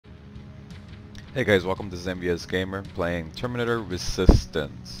Hey guys, welcome to ZMVS Gamer playing Terminator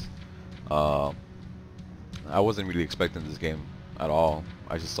Resistance. Um, I wasn't really expecting this game at all.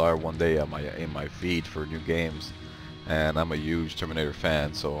 I just saw it one day on in my feed for new games, and I'm a huge Terminator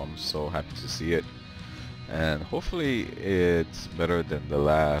fan, so I'm so happy to see it. And hopefully it's better than the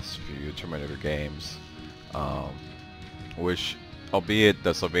last few Terminator games, um, which, albeit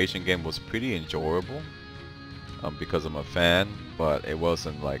the Salvation game was pretty enjoyable, because I'm a fan, but it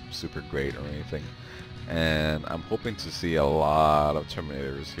wasn't like super great or anything. And I'm hoping to see a lot of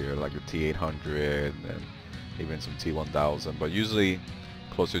Terminators here, like the T800 and even some T1000, but usually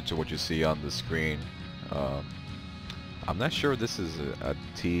closer to what you see on the screen. Um, I'm not sure if this is a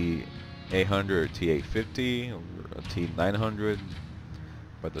T800 or T850 or a T900,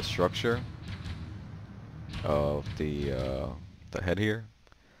 but the structure of the head here.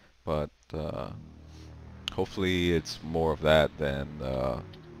 But hopefully it's more of that than the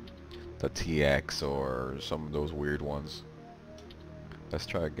TX or some of those weird ones. Let's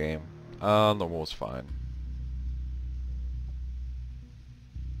try a game. Normal's fine.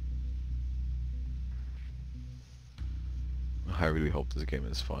 I really hope this game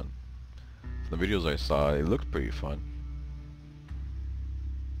is fun. From the videos I saw, it looked pretty fun.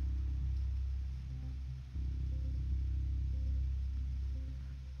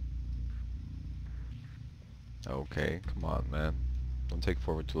 Okay, come on, man. Don't take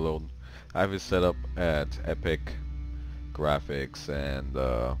forward to load. I have it set up at epic graphics and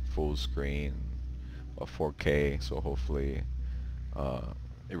full screen of 4K, so hopefully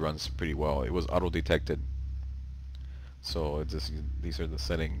it runs pretty well. It was auto detected, so it's just, these are the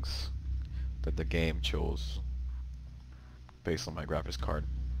settings that the game chose based on my graphics card,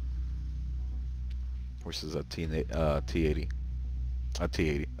 which is a T80, a T80,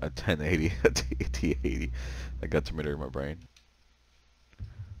 a 1080, a T80. I got Terminator in my brain.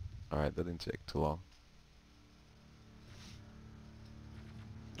 Alright, that didn't take too long.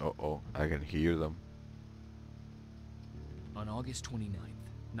 Oh, I can hear them. On August 29th,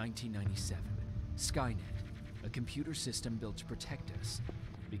 1997, Skynet, a computer system built to protect us,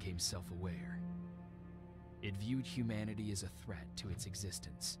 became self-aware. It viewed humanity as a threat to its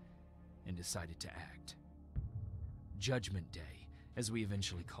existence and decided to act. Judgment Day, as we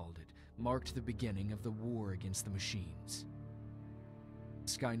eventually called it, marked the beginning of the war against the machines.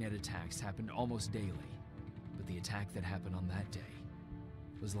 Skynet attacks happened almost daily, but the attack that happened on that day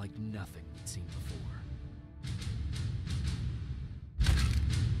was like nothing we'd seen before.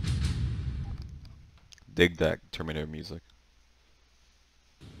 Dig that Terminator music.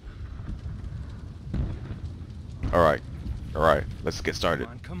 Alright, let's get started.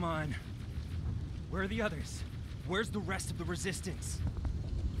 Come on. Where are the others? Where's the rest of the resistance?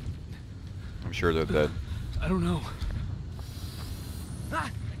 I'm sure they're dead. I don't know. Ah!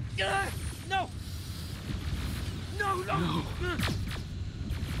 No! No!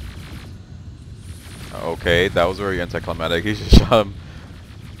 Okay, that was very anticlimactic. He just shot him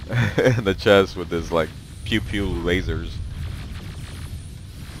in the chest with his like pew pew lasers.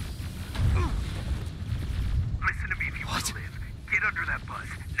 Listen to me if you want to live. Get under that bus,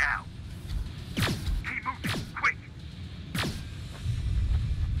 now. Keep moving, quick.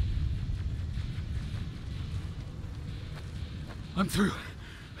 I'm through.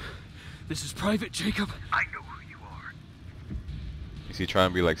 This is Private Jacob. I know who you are. Is he trying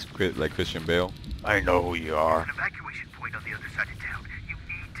to be like Christian Bale? I know who you are. There's an evacuation point on the other side of town. You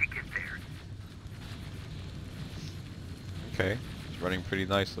need to get there. Okay, it's running pretty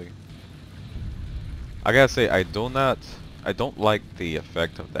nicely. I gotta say, I don't like the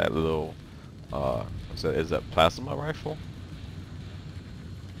effect of that little, is that plasma rifle?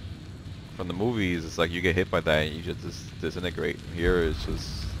 From the movies, it's like you get hit by that and you just disintegrate. Here, it's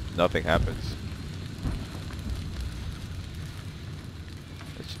just nothing happens.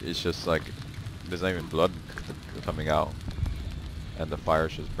 It's just like there's not even blood coming out, and the fire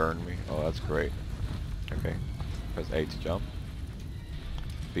just burned me. Oh, that's great. Okay, press A to jump,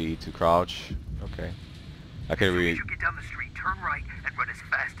 B to crouch. Okay, I can As read. you get down the street, turn right and run as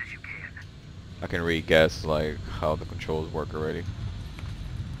fast as you can. I can really guess like how the controls work already.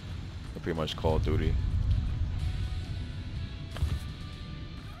 They're pretty much Call of Duty.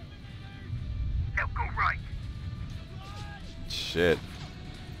 Now go right. Shit.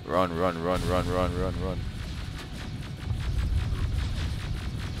 Run.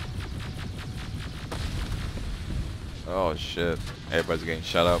 Oh shit. Everybody's getting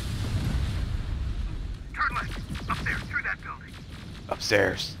shut up. Turn left. Up there, through that building.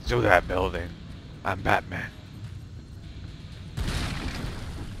 Upstairs, through that building. I'm Batman.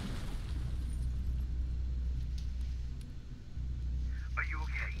 Are you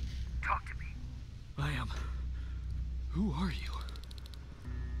okay? Talk to me. Who are you?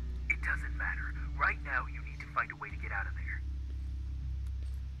 It doesn't matter. Right now, you need to find a way to get out of there.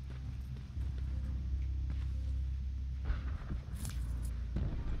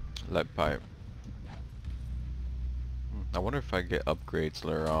 Lead pipe. I wonder if I get upgrades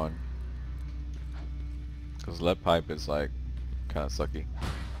later on. Because lead pipe is like kind of sucky.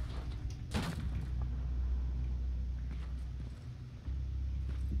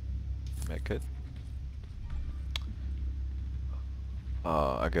 Medkit.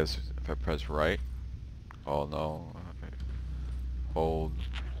 I guess if I press right. Oh no. Okay. Hold.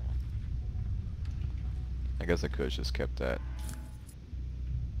 I guess I could have just kept that.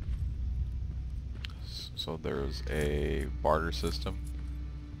 So there's a barter system.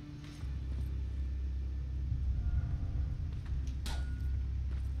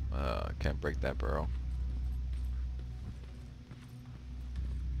 I can't break that barrel.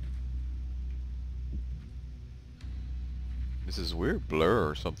 This is weird blur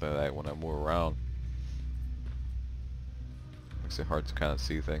or something like that when I move around. Makes it hard to kind of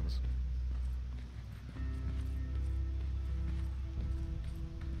see things.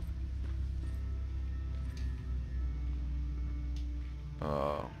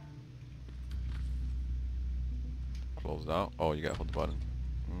 Closed out. Oh, you gotta hold the button.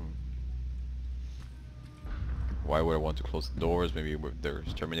 Why would I want to close the doors? Maybe if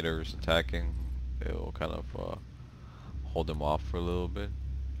there's Terminators attacking, it'll kind of hold them off for a little bit.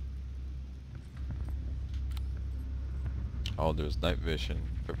 Oh, there's night vision.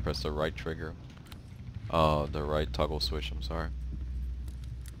 If I press the right trigger. The right toggle switch, I'm sorry.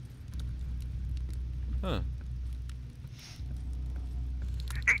 Huh.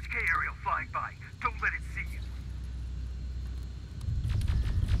 HK aerial flying by. Don't let it see you.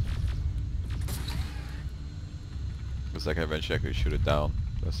 Looks like eventually I could shoot it down.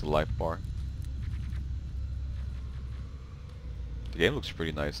 That's the life bar. The game looks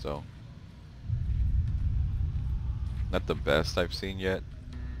pretty nice though. Not the best I've seen yet,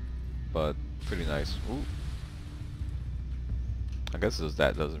 but pretty nice. Ooh. I guess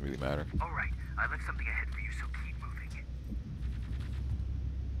that doesn't really matter. Alright, I left something ahead for you, so keep moving.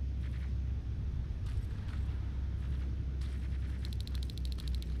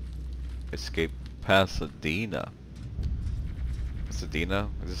 Escape Pasadena. Pasadena?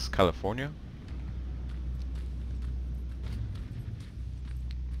 Is this California?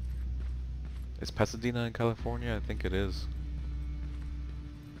 Is Pasadena in California? I think it is.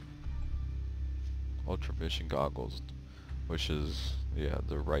 Ultravision goggles, which is, yeah,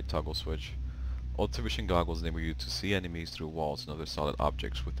 the right toggle switch. Ultravision goggles enable you to see enemies through walls and other solid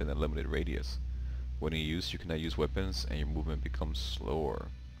objects within a limited radius. When in use, you cannot use weapons and your movement becomes slower.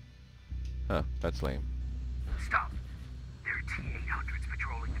 Huh, that's lame. Stop. There are T-800s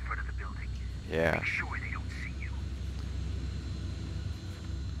patrolling the front of the building. Yeah. Make sure they don't see you.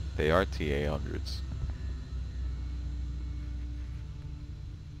 They are TA-100s.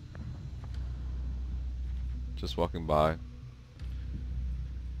 Just walking by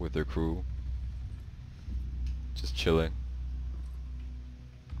with their crew. Just chilling.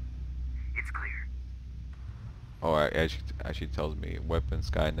 It's clear. Oh, it actually tells me weapon,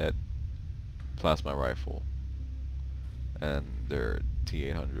 Skynet, plasma rifle. And they're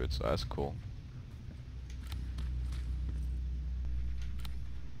T-800, so that's cool.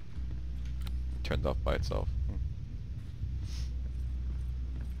 Turned off by itself.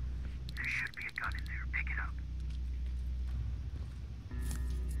 There should be a gun in there. Pick it up.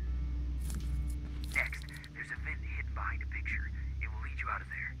 Next, there's a vent hidden behind a picture. It will lead you out of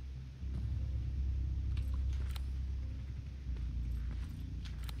there.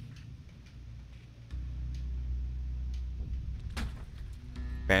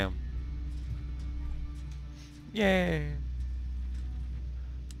 Bam. Yay.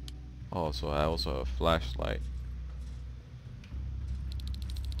 Oh, so I also have a flashlight.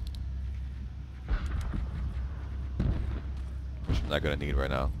 Which I'm not gonna need right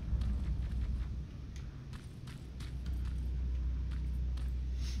now.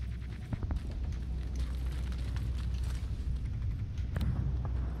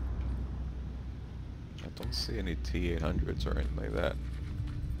 I don't see any T-800s or anything like that.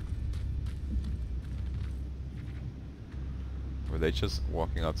 Were they just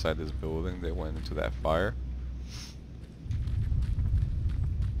walking outside this building? They went into that fire?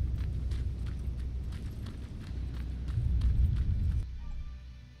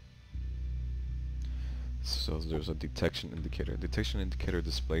 So there's a detection indicator. Detection indicator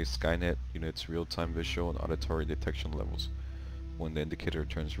displays Skynet units' real-time visual and auditory detection levels. When the indicator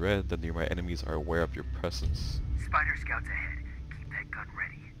turns red, the nearby enemies are aware of your presence. Spider scouts ahead. Keep that gun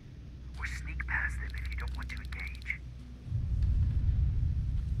ready. Or sneak past them if you don't want to engage.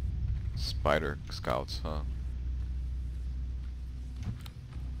 Spider scouts, huh?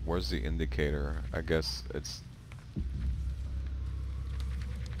 Where's the indicator? I guess it's...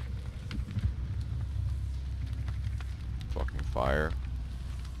 fucking fire.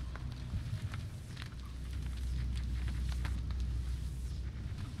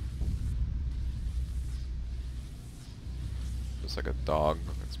 It's like a dog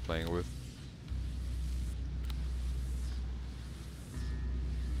it's playing with.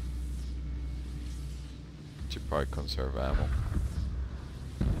 Should probably conserve ammo.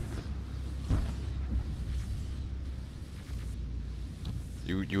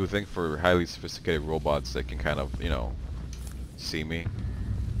 You would think for highly sophisticated robots they can kind of, you know, see me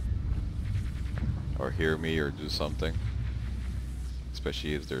or hear me or do something,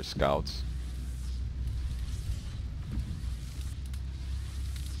 especially if they're scouts.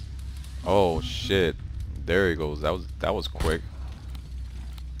 Oh shit, there he goes. That was quick.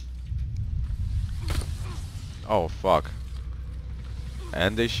 Oh fuck.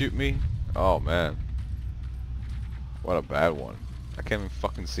 And they shoot me? Oh man, what a bad one. I can't even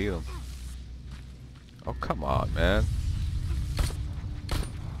fucking see them. Oh come on, man.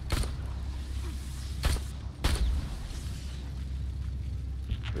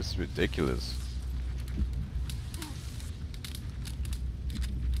 This is ridiculous.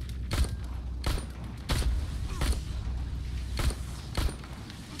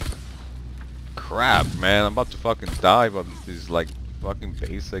 Crap, man, I'm about to fucking die by these like fucking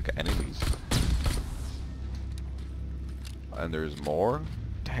basic enemies. And there's more?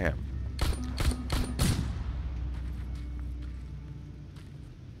 Damn.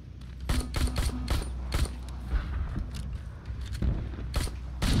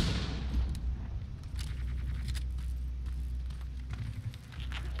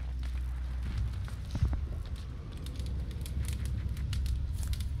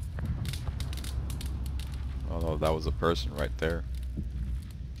 Oh, that was a person right there.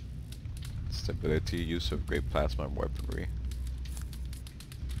 Stability, use of great plasma weaponry.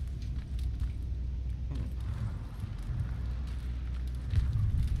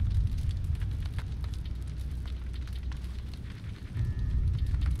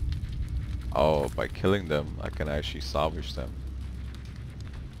 Oh, by killing them, I can actually salvage them.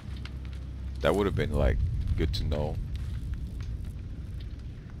 That would have been like good to know.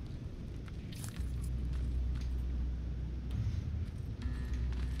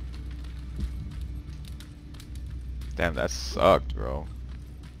 Damn, that sucked, bro.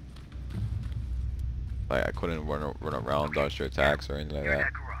 Like I couldn't run around, dodge their attacks or anything like You're in that.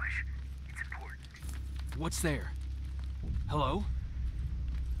 that garage. It's important. What's there? Hello?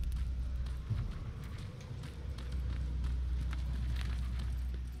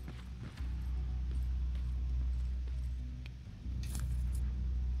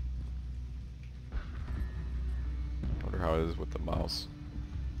 Wonder how it is with the mouse.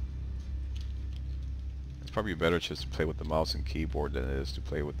 It's probably better just to play with the mouse and keyboard than it is to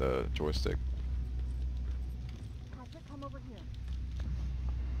play with the joystick. Patrick, come over here.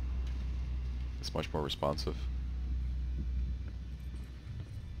 It's much more responsive.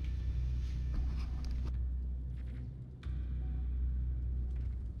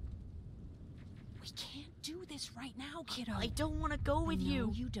 We can't do this right now, kiddo. I don't want to go with No,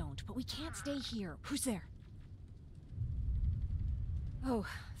 you. you don't, but we can't stay here. Who's there? Oh,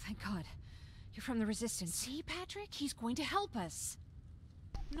 thank God. You're from the Resistance. See, Patrick? He's going to help us.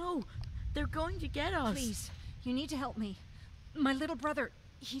 No, they're going to get us. Please, you need to help me. My little brother,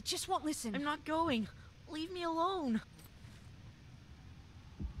 he just won't listen. I'm not going. Leave me alone.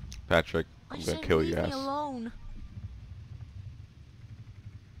 Patrick, I I'm gonna said kill leave your me ass. alone.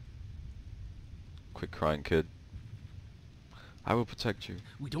 Quit crying, kid. I will protect you.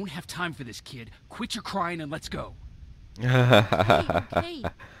 We don't have time for this, kid. Quit your crying and let's go. Okay,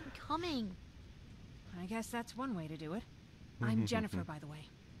 I'm coming. I guess that's one way to do it. I'm Jennifer, by the way.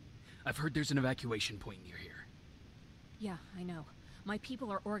 I've heard there's an evacuation point near here. Yeah, I know. My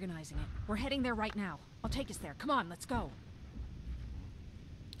people are organizing it. We're heading there right now. I'll take us there. Come on, let's go.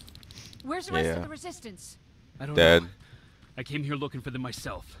 Where's the rest Yeah. of the Resistance? I don't Dead. know. I came here looking for them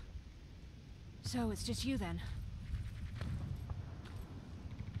myself. So it's just you then.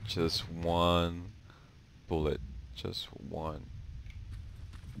 Just one bullet. Just one.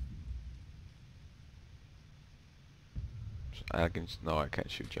 I can... No, I can't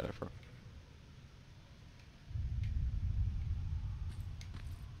shoot Jennifer.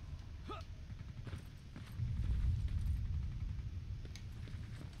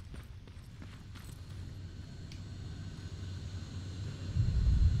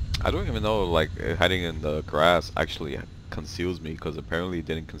 I don't even know, like, hiding in the grass actually conceals me, because apparently it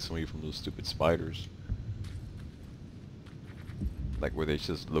didn't conceal me from those stupid spiders. Like, were they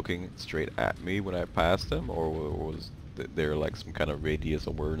just looking straight at me when I passed them, or was there like some kind of radius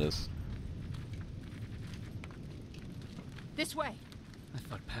awareness? This way. I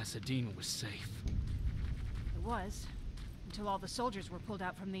thought Pasadena was safe. It was, until all the soldiers were pulled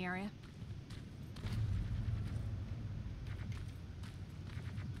out from the area.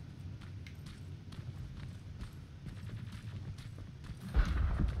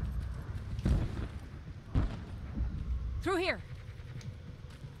 Through here.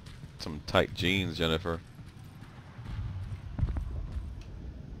 Some tight jeans, Jennifer.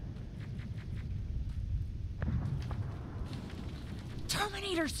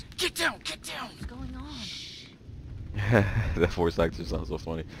 Terminators! Get down! Get down! What's going on? That voice actor sounds so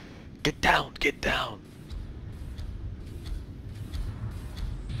funny. Get down! Get down!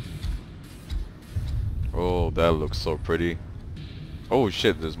 Oh, that looks so pretty. Oh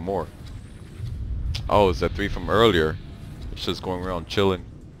shit, there's more. Oh, it's that 3 from earlier. It's just going around chilling.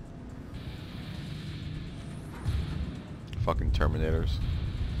 Fucking Terminators.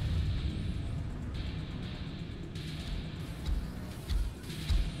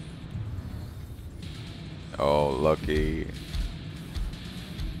 Oh, lucky.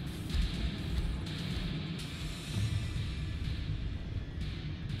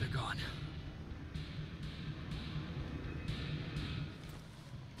 They're gone.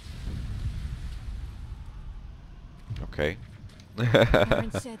 Okay.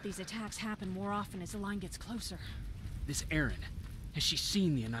 Aaron said these attacks happen more often as the line gets closer. This Erin, has she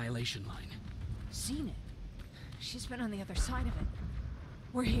seen the Annihilation Line? Seen it. She's been on the other side of it.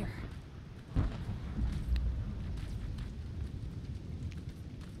 We're here.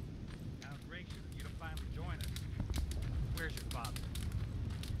 Outrageous for you to finally join us. Where's your father?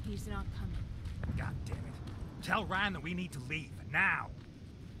 He's not coming. God damn it. Tell Ryan that we need to leave, now!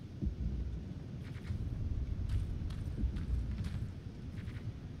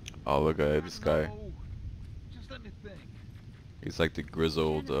 Oh, look at this guy. No. Just let me think. He's like the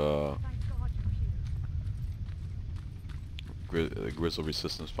grizzled, Thank God you're here. grizzled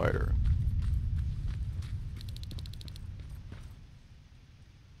resistance fighter.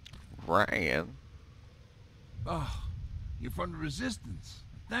 Ryan. Oh, you're from the Resistance.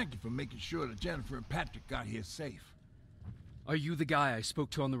 Thank you for making sure that Jennifer and Patrick got here safe. Are you the guy I spoke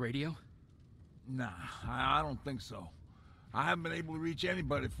to on the radio? Nah, I don't think so. I haven't been able to reach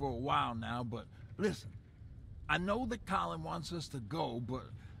anybody for a while now, but listen, I know that Colin wants us to go, but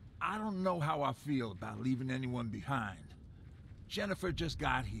I don't know how I feel about leaving anyone behind. Jennifer just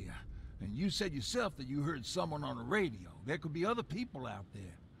got here, and you said yourself that you heard someone on the radio. There could be other people out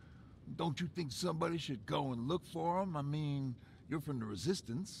there. Don't you think somebody should go and look for them? I mean, you're from the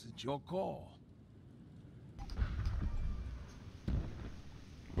Resistance. It's your call.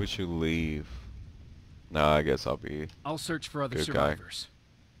 We should leave. Nah, I guess I'll be. I'll search for other Good guy. survivors.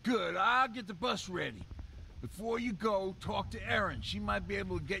 Good, I'll get the bus ready. Before you go, talk to Erin. She might be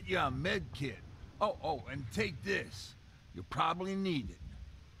able to get you a med kit. Oh, and take this. You'll probably need it.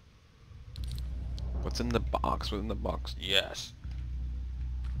 What's in the box? What's in the box? Yes.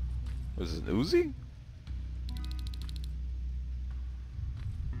 Was it an Uzi?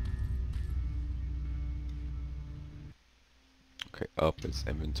 Okay, up is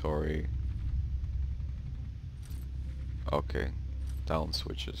inventory. Okay, down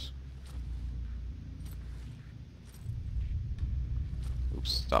switches.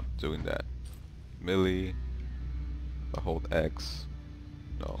 Oops, stop doing that. Millie. Hold X.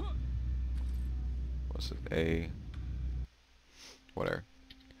 No. What's it? A. Whatever.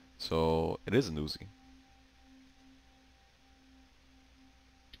 So it is an Uzi.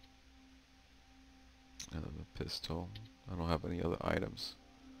 And then a pistol. I don't have any other items.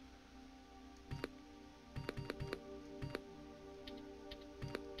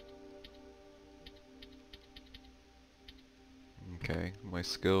 Okay, my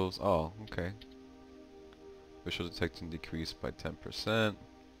skills. Oh, okay. Visual detecting decreased by 10%.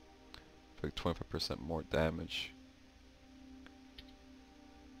 Like 25% more damage.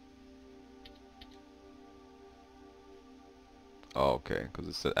 Oh, okay, because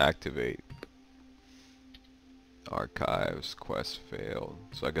it said activate. Archives, quest failed.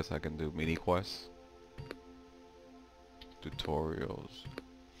 So I guess I can do mini quests. Tutorials.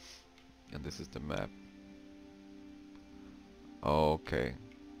 And this is the map. Oh, okay.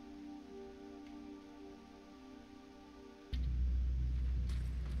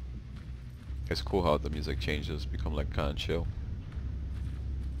 It's cool how the music changes, become like kind of chill.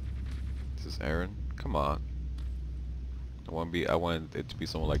 This is Erin. Come on. I want it to be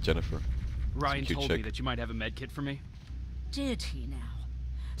someone like Jennifer. Ryan cute told chick. me that you might have a med kit for me. Did he now?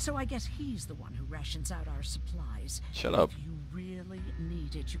 So I guess he's the one who rations out our supplies. Shut up. If you really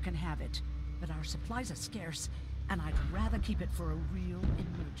need it, you can have it. But our supplies are scarce, and I'd rather keep it for a real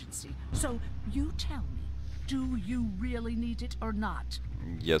emergency. So you tell me, do you really need it or not?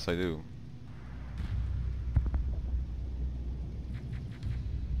 Yes, I do.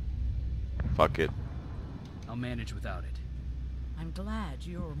 Fuck it. I'll manage without it. I'm glad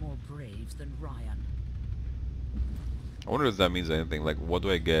you're more brave than Ryan. I wonder if that means anything. Like, what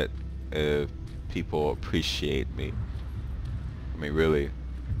do I get if people appreciate me? I mean, really.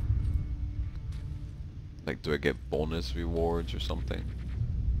 Like, do I get bonus rewards or something?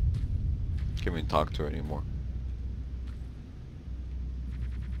 Can't even talk to her anymore.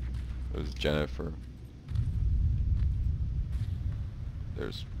 There's Jennifer.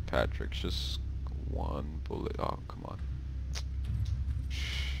 There's Patrick. Just one bullet. Oh, come on.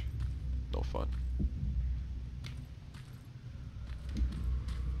 No fun.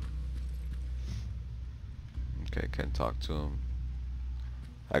 Okay, can't talk to him.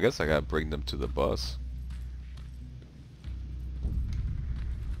 I guess I gotta bring them to the bus.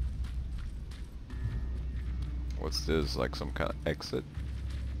 What's this? Like some kind of exit?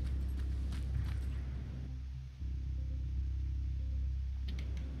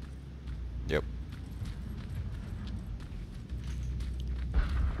 Yep.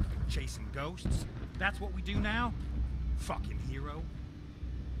 Chasing ghosts? That's what we do now? Fucking hero.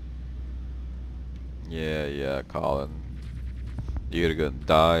 Yeah, Colin. You're either gonna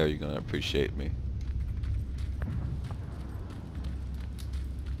die or you're gonna appreciate me.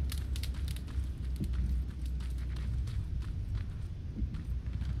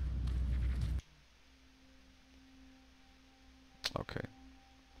 Okay.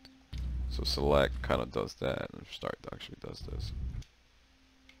 So select kind of does that, and start actually does this.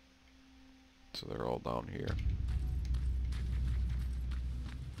 So they're all down here.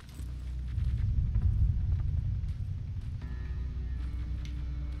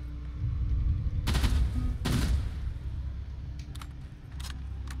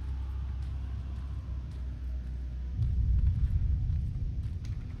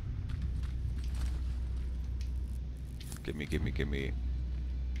 Gimme.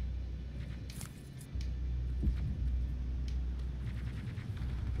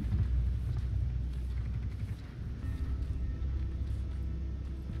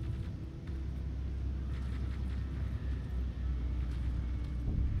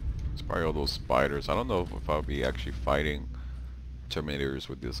 It's probably all those spiders. I don't know if I'll be actually fighting Terminators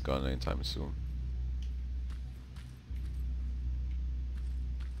with this gun anytime soon.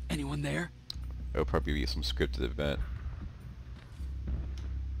 Anyone there? It'll probably be some scripted event.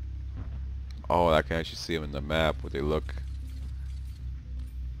 Oh, I can actually see them in the map, what they look.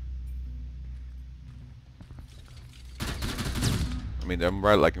 I mean, I'm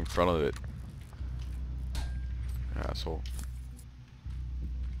right like in front of it. Asshole.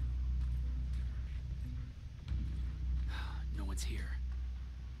 No one's here.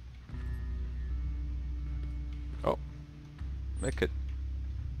 Oh. Make it.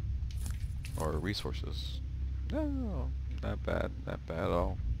 Or resources. No, not bad at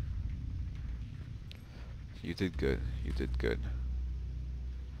all. You did good.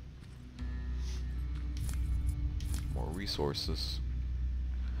 More resources.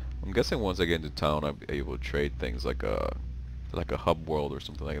 I'm guessing once I get into town, I'll be able to trade things like a hub world or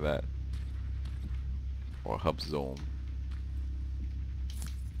something like that, or a hub zone.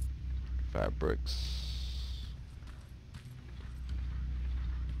 Fabrics.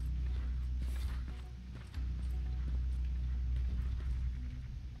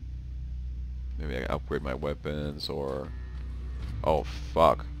 Maybe I can upgrade my weapons, or... Oh,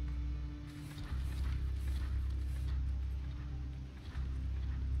 fuck.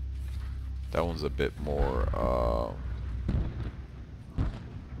 That one's a bit more,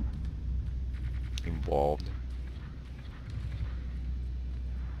 involved.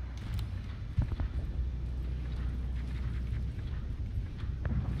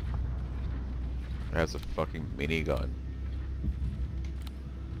 It has a fucking minigun.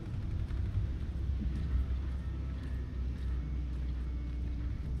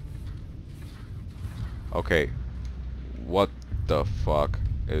 Okay, what the fuck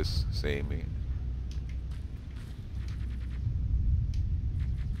is seeing me?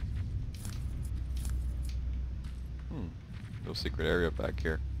 No secret area back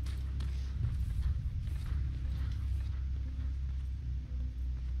here.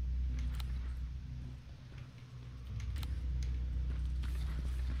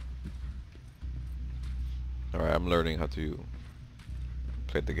 Alright, I'm learning how to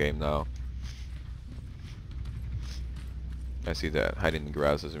play the game now. I see that hiding in the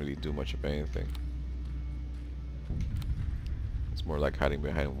grass doesn't really do much of anything. It's more like hiding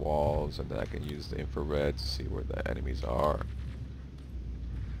behind walls, and then I can use the infrared to see where the enemies are.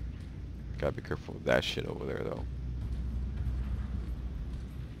 Gotta be careful with that shit over there though.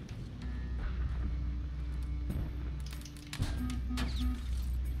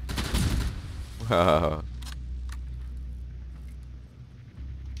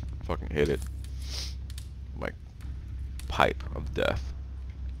 Fucking hit it. My pipe of death.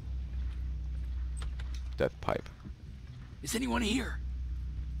 Death pipe. Is anyone here?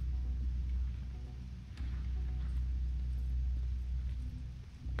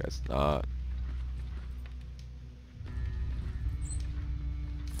 Guess not.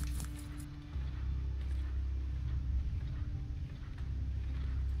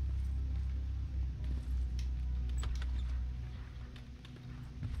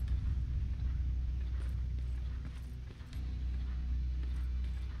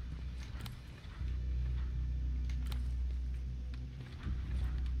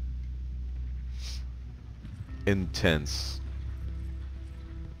 Intense.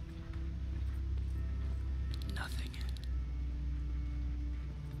 Nothing.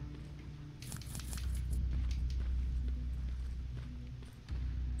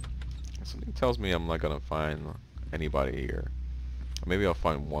 Something tells me I'm not gonna find anybody here. Or maybe I'll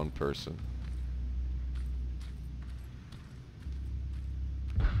find one person.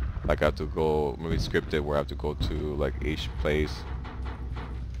 Like I have to go, maybe scripted where I have to go to like each place.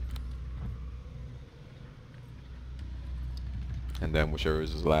 And then whichever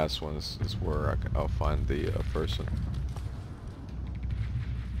is the last one is where I'll find the person.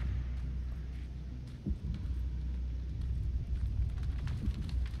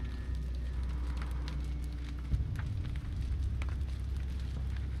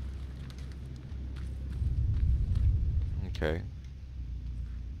 Okay.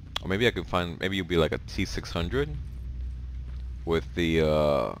 Or maybe I can find, maybe you'll be like a T600 with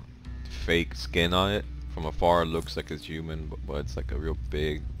the fake skin on it. From afar it looks like it's human, but it's like a real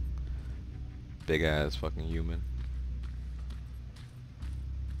big ass fucking human.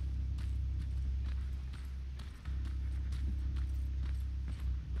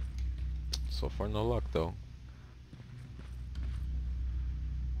 So far no luck though.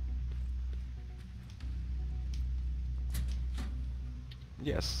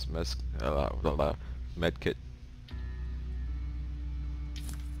 Yes, med kit.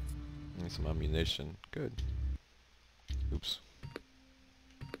 Need some ammunition. Good. Oops.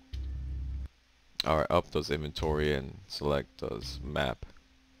 Alright, up does inventory and select does map.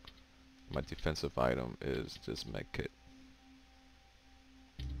 My defensive item is this med kit.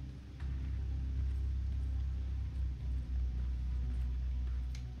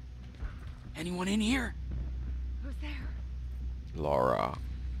 Anyone in here? Who's there? Laura.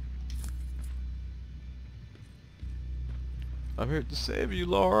 I'm here to save you,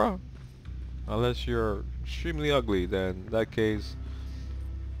 Laura. Unless you're extremely ugly, then in that case,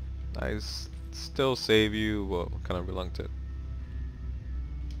 I still save you, but kind of reluctant.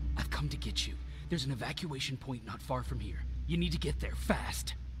 I've come to get you. There's an evacuation point not far from here. You need to get there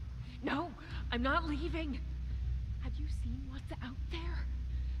fast. No, I'm not leaving. Have you seen what's out there?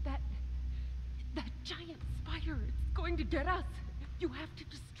 That giant spider. It's going to get us. You have to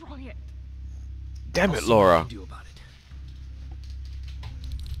destroy it. Damn I'll it, see what I Laura. can do about it.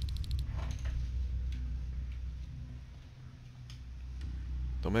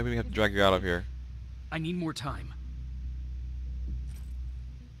 Don't make me have to drag you out of here. I need more time.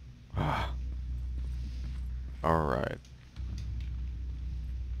 Alright.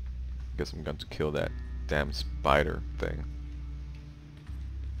 Guess I'm going to kill that damn spider thing.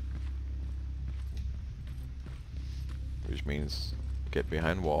 Which means get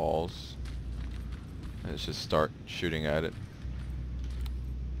behind walls and just start shooting at it.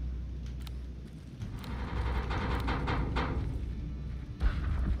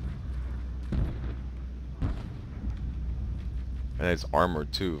 And it's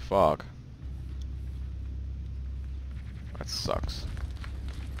armored too, fuck. That sucks.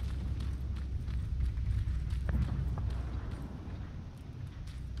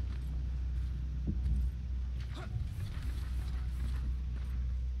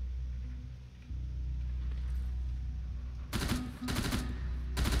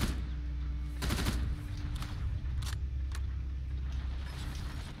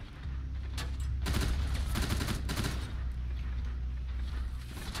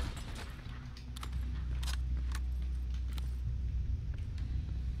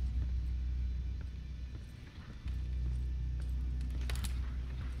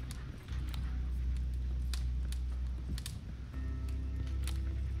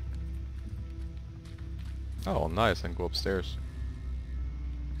 Oh, nice. I can go upstairs.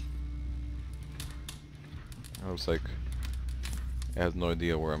 I was like, I have no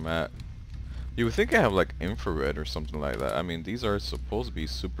idea where I'm at. You would think I have like infrared or something like that. I mean, these are supposed to be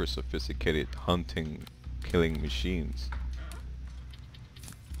super sophisticated hunting, killing machines.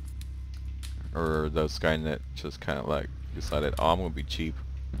 Or the Skynet just kind of like decided, oh, I'm gonna be cheap.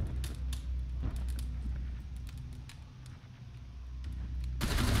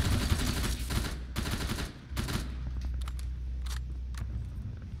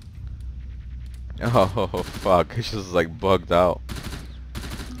 Oh fuck, it's just like bugged out.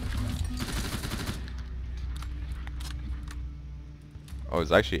 Oh,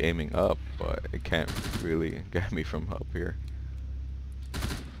 it's actually aiming up, but it can't really get me from up here.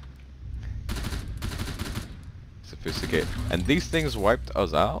 Sophisticated. And these things wiped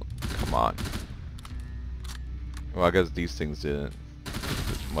us out? Come on. Well, I guess these things didn't.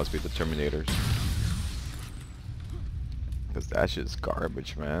 It must be the Terminators. Because that shit's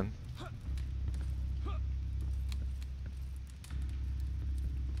garbage, man.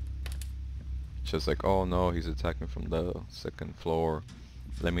 Just like, oh no, he's attacking from the second floor.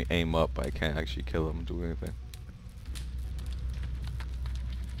 Let me aim up. I can't actually kill him, do anything.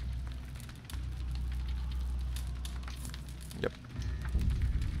 Yep.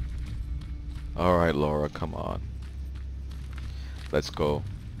 Alright, Laura, come on. Let's go.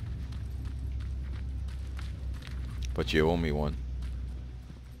 But you owe me one.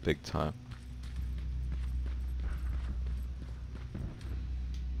 Big time.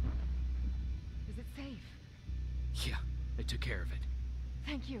 Is it safe? Yeah, I took care of it.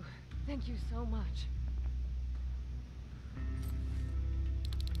 Thank you. Thank you so much.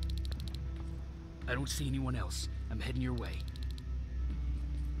 I don't see anyone else. I'm heading your way.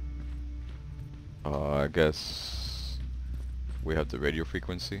 I guess we have the radio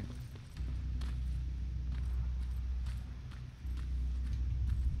frequency.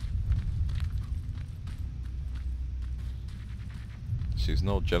 She's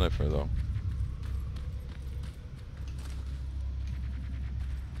no Jennifer though.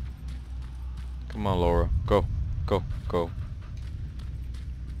 Come on, Laura. Go. Go. Go.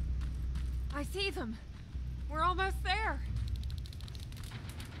 I see them. We're almost there.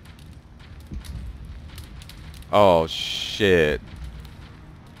 Oh shit.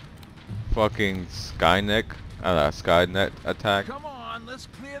 Fucking Skynet attack. Come on, let's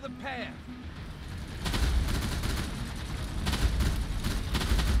clear the path.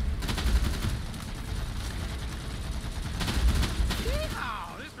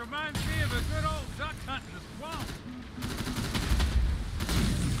 Yeehaw! This reminds me of a good old duck hunt in the swamp.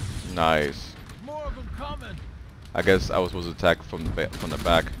 Nice. More of them coming. I guess I was supposed to attack from the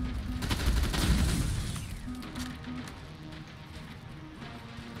back.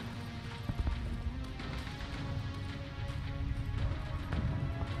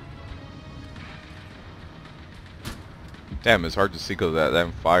 Damn, it's hard to see because of that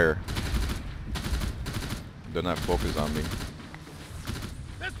damn fire. They're not focused on me.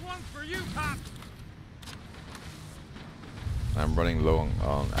 This one's for you, Pop. I'm running low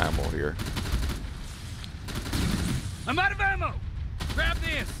on ammo here. I'm out of ammo. Grab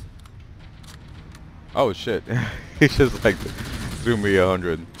this. Oh shit. He just like threw me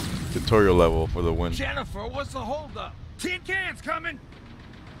 100. Tutorial level for the win. Jennifer, what's the holdup? Tin cans coming.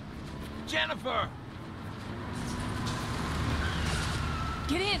 Jennifer!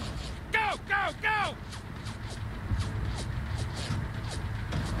 Get in! Go, go, go!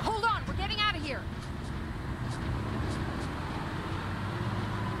 Hold on, we're getting out of here.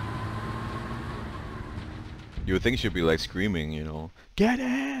 You would think she'd be like screaming, you know, get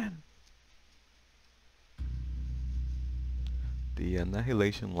in! The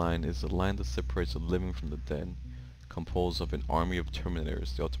Annihilation Line is the line that separates the living from the dead, composed of an army of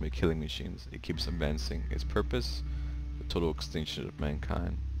Terminators, the ultimate killing machines. It keeps advancing. Its purpose? The total extinction of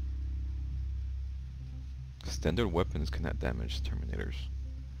mankind. Standard weapons cannot damage Terminators.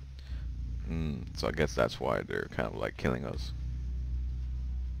 So I guess that's why they're kind of like killing us.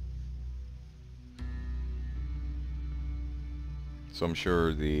 So I'm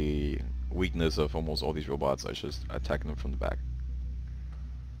sure the weakness of almost all these robots is just attacking them from the back.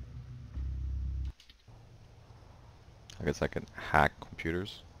 I guess I can hack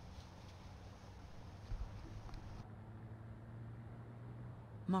computers.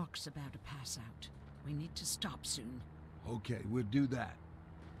 Mark's about to pass out. We need to stop soon. Okay, we'll do that.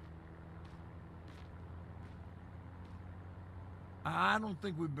 I don't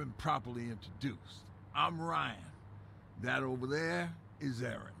think we've been properly introduced. I'm Ryan. That over there is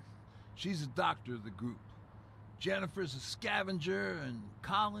Erin. She's the doctor of the group. Jennifer's a scavenger, and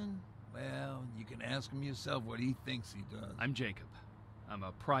Colin, Well, you can ask him yourself what he thinks he does. I'm Jacob. I'm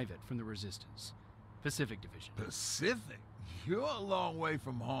a private from the Resistance. Pacific Division. Pacific? You're a long way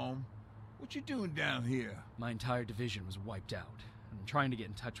from home. What you doing down here? My entire division was wiped out. I'm trying to get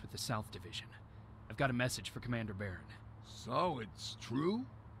in touch with the South Division. I've got a message for Commander Barron. So it's true?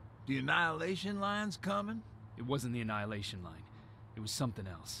 The Annihilation Line's coming? It wasn't the Annihilation Line. It was something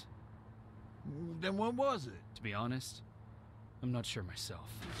else. Then what was it? To be honest, I'm not sure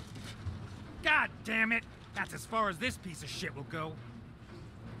myself. God damn it! That's as far as this piece of shit will go.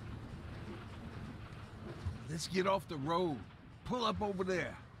 Let's get off the road. Pull up over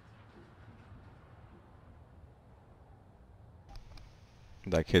there.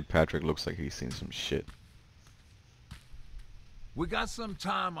 That kid Patrick looks like he's seen some shit. We got some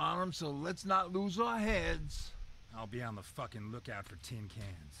time on him, so let's not lose our heads. I'll be on the fucking lookout for tin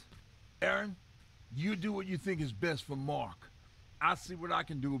cans. Aaron, you do what you think is best for Mark. I'll see what I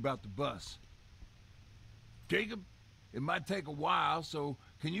can do about the bus. Jacob, it might take a while, so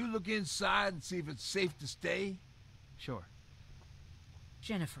can you look inside and see if it's safe to stay? Sure.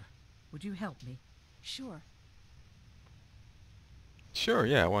 Jennifer, would you help me? Sure. Sure,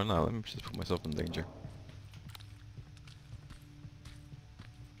 yeah, why not? Let me just put myself in danger.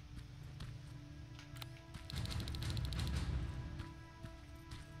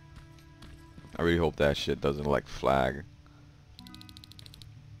 I really hope that shit doesn't like flag.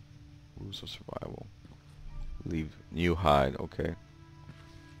 Rules of survival. Leave new hide, okay.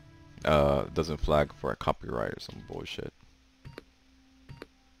 Doesn't flag for a copyright or some bullshit.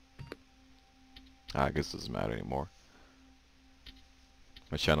 I guess it doesn't matter anymore.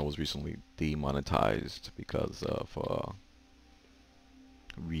 My channel was recently demonetized because of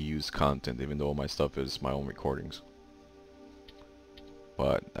reused content, even though my stuff is my own recordings.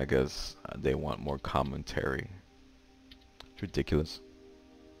 But I guess they want more commentary. It's ridiculous.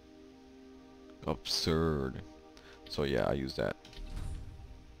 Absurd. So yeah, I use that.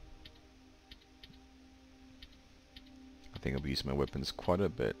 I think I'll be using my weapons quite a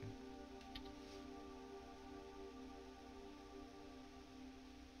bit.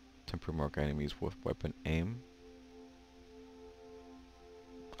 Temporary mark enemies with weapon aim.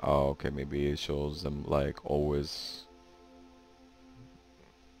 Oh, okay, maybe it shows them like always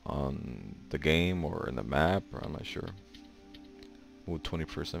on the game or in the map, or I'm not sure. Move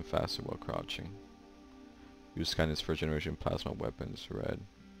 20% faster while crouching. Use Skynet's first generation plasma weapons, red.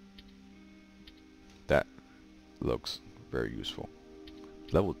 That looks very useful.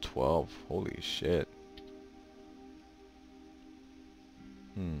 Level 12, holy shit.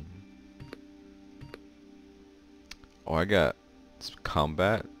 Oh, I got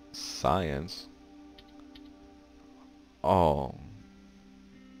combat science. Oh.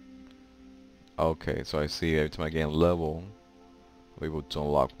 Okay, so I see every time I gain a level, I'm able to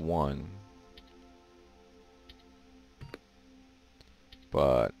unlock one.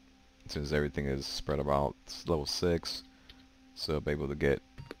 But since everything is spread about level 6, so I'll be able to get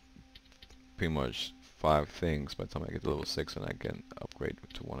pretty much 5 things by the time I get to level 6, and I can upgrade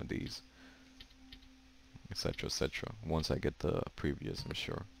to one of these, etc, etc. Once I get the previous, I'm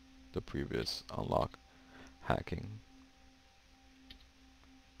sure, the previous unlock. Hacking.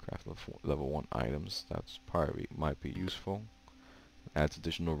 Craft level 1 items. That's probably might be useful. Adds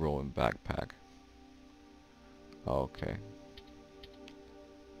additional roll in backpack. Okay.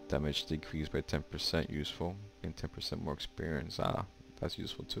 Damage decreased by 10%, useful. And 10% more experience. Ah, that's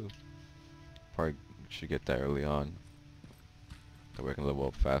useful too. Probably should get that early on. That way I can level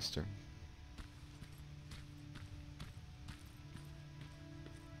up faster.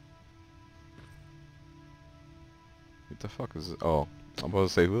 What the fuck is this? Oh, I'm about to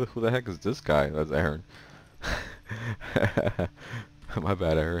say, who the heck is this guy? That's Aaron. My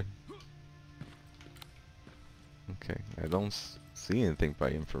bad, Aaron. Okay, I don't see anything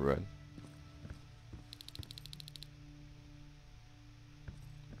by infrared.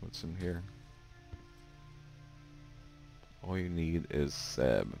 What's in here? All you need is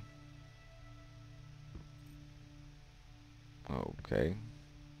Seb. Okay.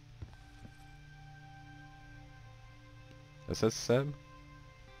 That says Seb?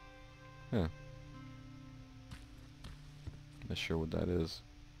 Huh. Not sure what that is.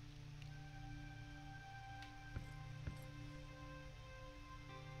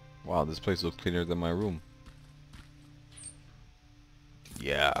 Wow, this place looks cleaner than my room.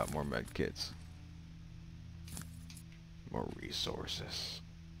 Yeah, more med kits. More resources.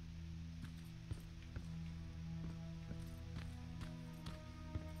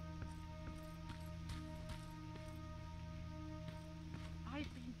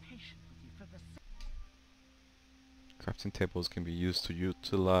 I've been patient with you for the Crafting tables can be used to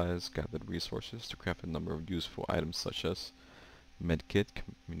utilize gathered resources to craft a number of useful items such as medkit,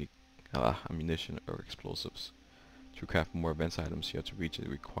 ammunition, or explosives. To craft more advanced items, you have to reach a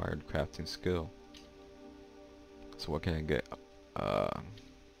required crafting skill. So what can I get?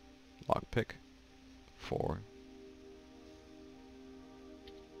 Lockpick. 4.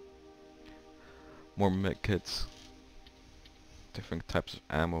 More medkits. Different types of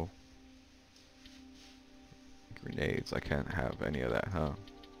ammo. Grenades. I can't have any of that, huh?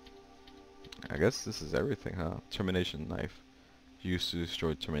 I guess this is everything, huh? Termination knife. Used to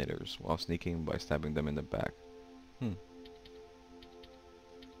destroy Terminators while sneaking by stabbing them in the back. Let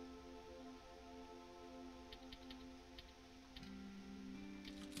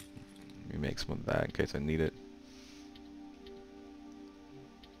me make some of that in case I need it.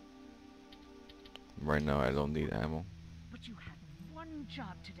 Right now I don't need ammo. But you had one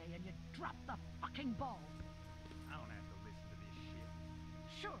job today and you dropped the fucking ball. I don't have to listen to this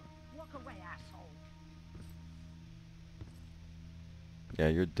shit. Sure, walk away, asshole. Yeah,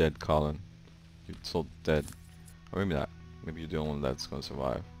 you're dead, Colin. You're so dead. Or maybe not. Maybe you're the only one that's gonna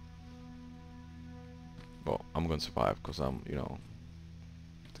survive. Well, I'm gonna survive because I'm, you know,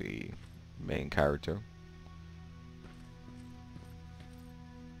 the main character.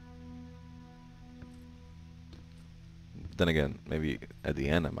 Then again, maybe at the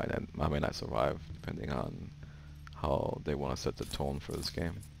end I might not survive, depending on how they want to set the tone for this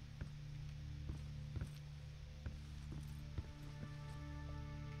game.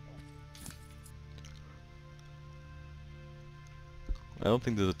 I don't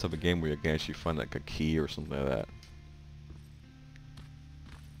think there's a type of game where you can actually find like a key or something like that.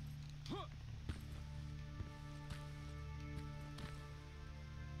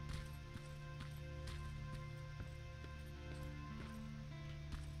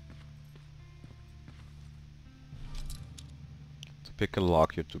 To pick a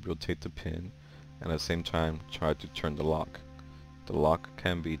lock, you have to rotate the pin and at the same time try to turn the lock. The lock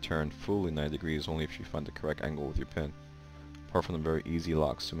can be turned fully 90 degrees only if you find the correct angle with your pin. Apart from the very easy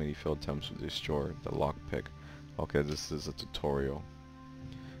locks, too many failed attempts to destroy the lockpick. Okay, this is a tutorial.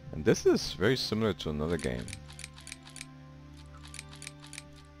 And this is very similar to another game.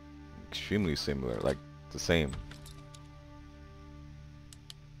 Extremely similar, like the same.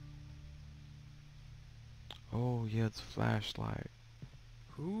 Oh yeah, it's flashlight.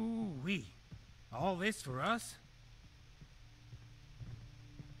 Hoo-wee. All this for us?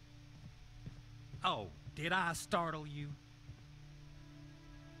 Oh, did I startle you?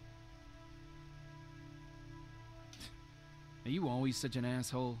 Are you always such an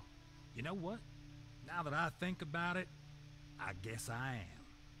asshole? You know what? Now that I think about it, I guess I am.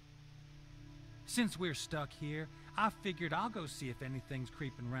 Since we're stuck here, I figured I'll go see if anything's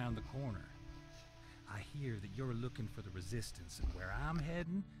creeping around the corner. I hear that you're looking for the Resistance, and where I'm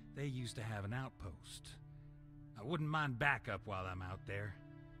heading, they used to have an outpost. I wouldn't mind backup while I'm out there.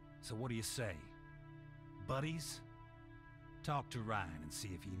 So what do you say? Buddies? Talk to Ryan and see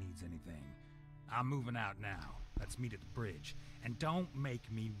if he needs anything. I'm moving out now. Let's meet at the bridge. And don't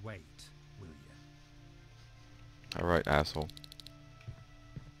make me wait, will you? Alright, asshole.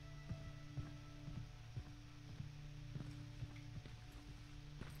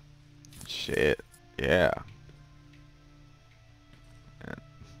 Shit. Yeah. And,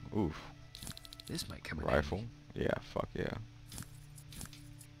 oof. This might come in Rifle? handy. Yeah, fuck yeah.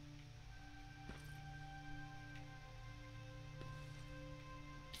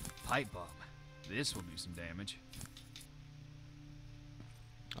 Pipe bomb. This will do some damage.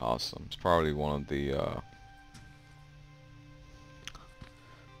 Awesome. It's probably one of the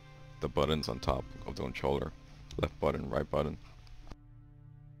buttons on top of the controller. Left button, right button.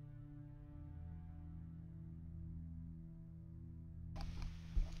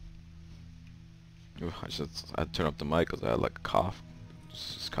 Ooh, I turned up the mic because I had like a cough.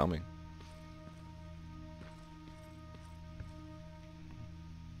 It's just coming.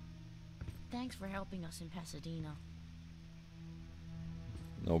 Thanks for helping us in Pasadena.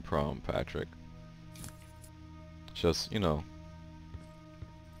 No problem, Patrick. Just, you know,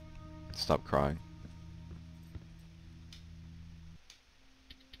 stop crying.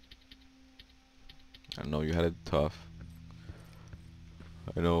 I know you had it tough.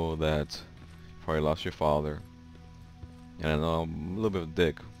 I know that you probably lost your father. And I know I'm a little bit of a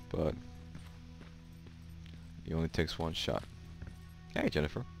dick, but it only takes one shot. Hey,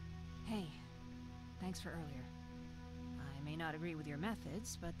 Jennifer. Hey, thanks for earlier. I may not agree with your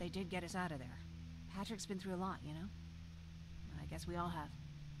methods, but they did get us out of there. Patrick's been through a lot, you know? I guess we all have.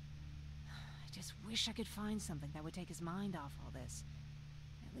 I just wish I could find something that would take his mind off all this.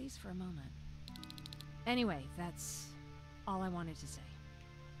 At least for a moment. Anyway, that's all I wanted to say.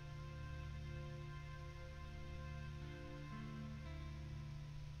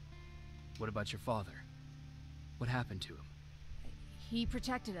 What about your father? What happened to him? He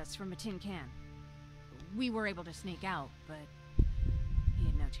protected us from a tin can. We were able to sneak out, but he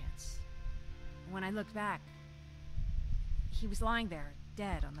had no chance. When I looked back, he was lying there,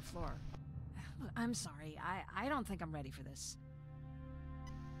 dead on the floor. I'm sorry, I don't think I'm ready for this.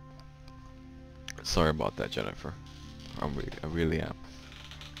 Sorry about that, Jennifer. I really am.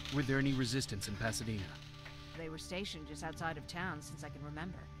 Were there any resistance in Pasadena? They were stationed just outside of town since I can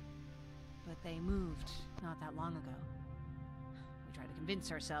remember. But they moved not that long ago. We tried to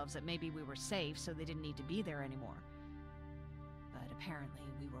convince ourselves that maybe we were safe, so they didn't need to be there anymore. But apparently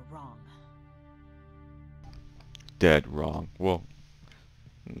we were wrong. Dead wrong. Well,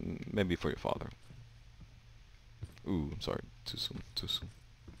 maybe for your father. Ooh, I'm sorry. Too soon. Too soon.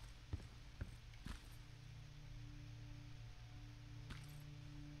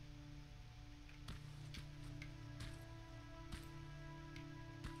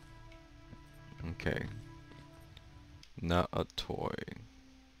 Okay. Not a toy.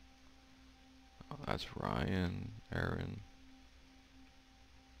 Oh, that's Ryan, Aaron,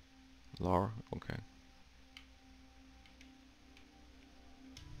 Laura. Okay.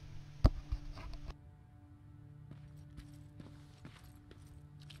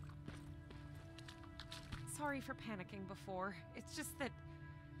 Sorry for panicking before. It's just that...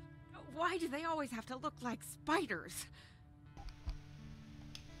 Why do they always have to look like spiders?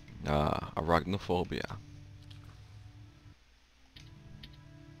 Arachnophobia.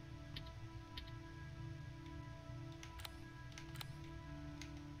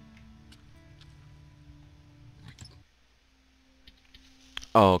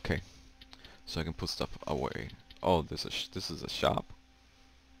 Oh, okay. So I can put stuff away. Oh, this is a shop.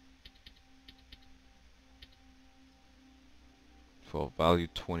 For value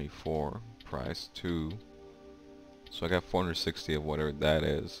 24, price 2. So I got 460 of whatever that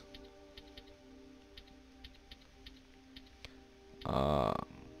is.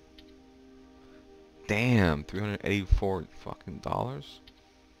 Damn, 384 fucking dollars.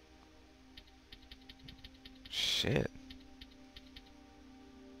 Shit.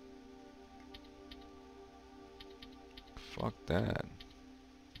 Fuck that.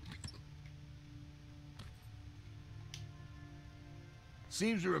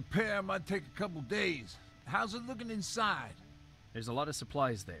 Seems the repair might take a couple days. How's it looking inside? There's a lot of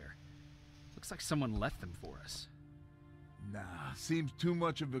supplies there. Looks like someone left them for us. Nah, seems too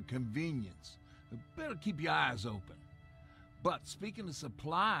much of a convenience. Better keep your eyes open. But speaking of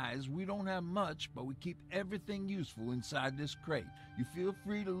supplies, we don't have much, but we keep everything useful inside this crate. You feel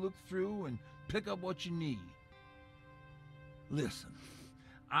free to look through and pick up what you need. Listen,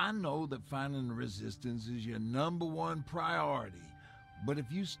 I know that finding the resistance is your #1 priority, but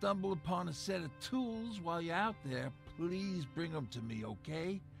if you stumble upon a set of tools while you're out there, please bring them to me,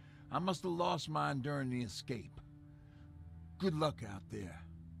 okay? I must have lost mine during the escape. Good luck out there.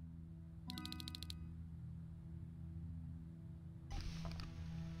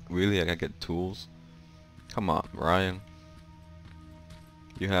 Really? I gotta get tools? Come on, Ryan.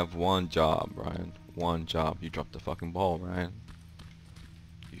 You have one job, Ryan. One job. You dropped the fucking ball, Ryan.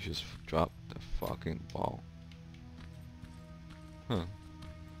 You just dropped the fucking ball. Huh.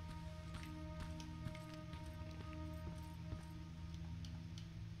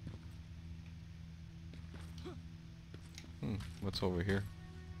 What's over here?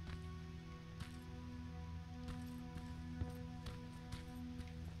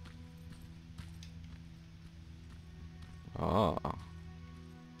 Ah.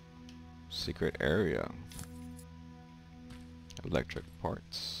 Secret area. Electric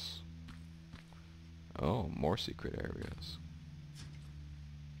parts. Oh, more secret areas.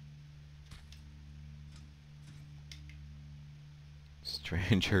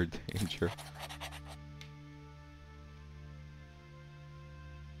 Stranger danger.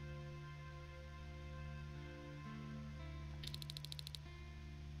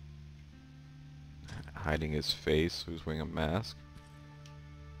 Hiding his face, who's wearing a mask.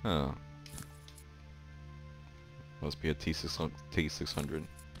 Huh. Must be a T600.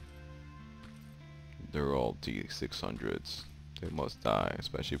 They're all T600s. They must die,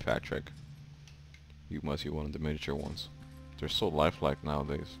 especially Patrick. You must be one of the miniature ones. They're so lifelike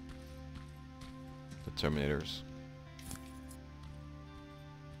nowadays. The Terminators.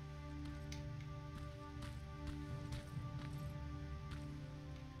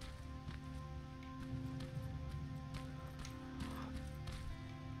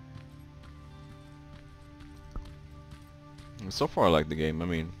 So far I like the game. I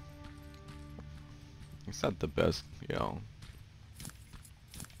mean, it's not the best, you know,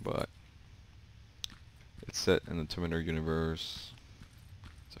 It's set in the Terminator universe.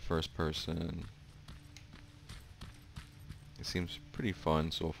 It's a first person. It seems pretty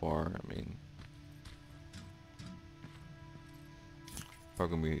fun so far. I mean,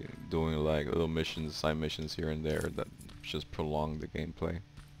 probably gonna be doing like little missions, side missions here and there that just prolong the gameplay.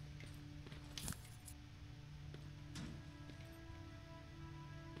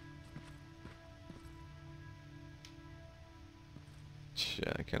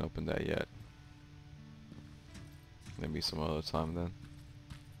 Shit, I can't open that yet. Maybe some other time then.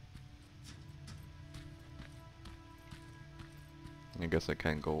 I guess I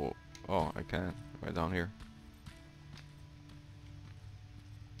can't go. Oh, I can. Right down here.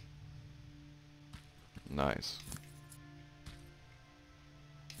 Nice.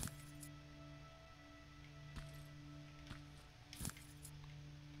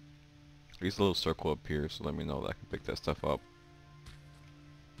 There's a little circle up here, so let me know that I can pick that stuff up.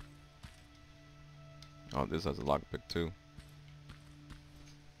 Oh, this has a lockpick too.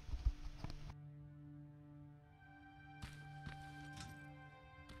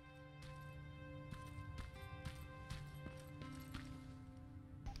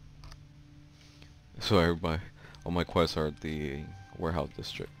 So everybody, all my quests are at the warehouse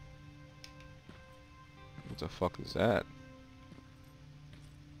district. What the fuck is that?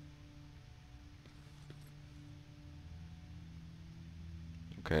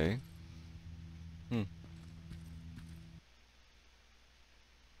 Okay.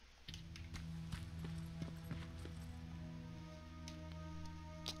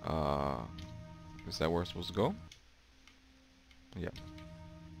 Is that where we're supposed to go? Yeah.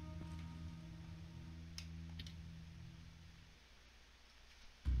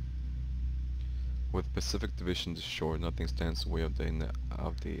 With Pacific Division destroyed, nothing stands in the way of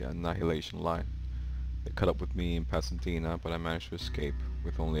the annihilation line. They cut up with me in Pasadena, but I managed to escape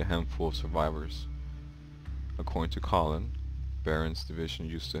with only a handful of survivors. According to Colin, Barron's division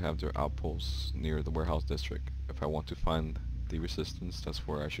used to have their outposts near the warehouse district. If I want to find the resistance, that's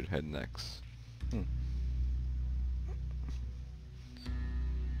where I should head next.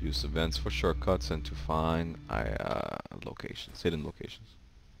 Use events for shortcuts and to find locations, hidden locations.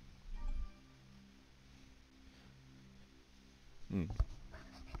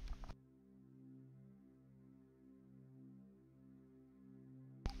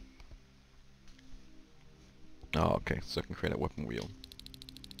 Oh, okay, so I can create a weapon wheel.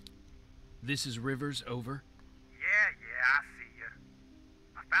 This is Rivers, over. Yeah, I see ya.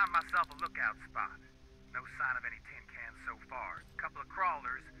 I found myself a lookout spot. No sign of any tin cans so far. Couple of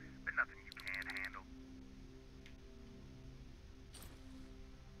crawlers, but nothing you can't handle.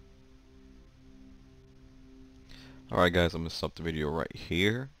 Alright guys, I'm going to stop the video right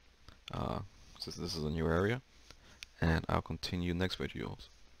here, since this is a new area, and I'll continue next videos.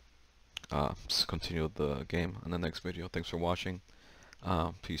 Just continue the game in the next video. Thanks for watching.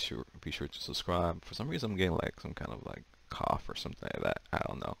 Be sure to subscribe. For some reason I'm getting like some kind of like cough or something like that. I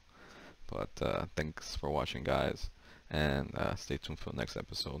don't know. But thanks for watching guys, and stay tuned for the next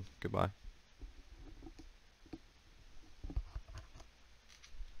episode. Goodbye.